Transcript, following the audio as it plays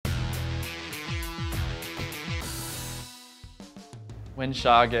When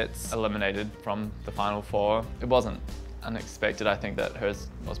Shah gets eliminated from the final four, it wasn't unexpected. I think that hers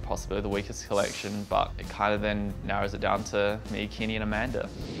was possibly the weakest collection, but it kind of then narrows it down to me, Kenny and Amanda.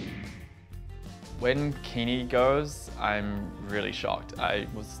 When Kenny goes, I'm really shocked. I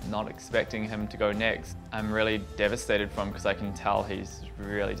was not expecting him to go next. I'm really devastated for him because I can tell he's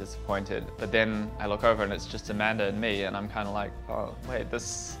really disappointed. But then I look over and it's just Amanda and me, and I'm kind of like, oh wait,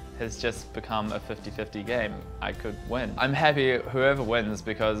 this has just become a 50-50 game. I could win. I'm happy whoever wins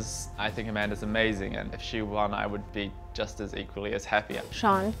because I think Amanda's amazing, and if she won, I would be just as equally as happy.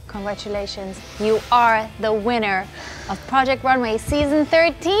 Sean, congratulations. You are the winner of Project Runway Season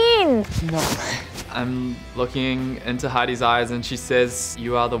 13! No. I'm looking into Heidi's eyes and she says,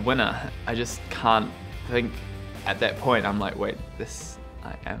 "You are the winner." I just can't think at that point. I'm like, wait, this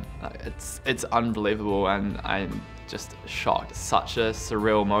I am. It's unbelievable, and I'm just shocked. Such a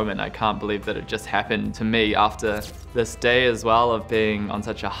surreal moment. I can't believe that it just happened to me after this day as well of being on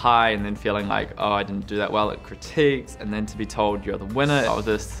such a high and then feeling like, oh, I didn't do that well at critiques, and then to be told you're the winner of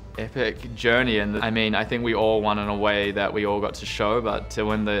this epic journey. And I mean, I think we all won in a way that we all got to show, but to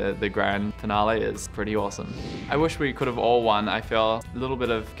win the grand finale is pretty awesome. I wish we could have all won. I feel a little bit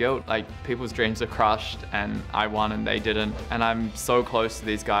of guilt, like people's dreams are crushed and I won and they didn't. And I'm so close to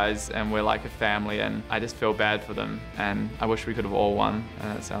these guys and we're like a family, and I just feel bad for them. And I wish we could have all won.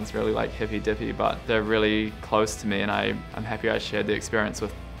 And it sounds really like hippy-dippy, but they're really close to me, and I'm happy I shared the experience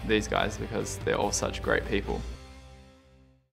with these guys because they're all such great people.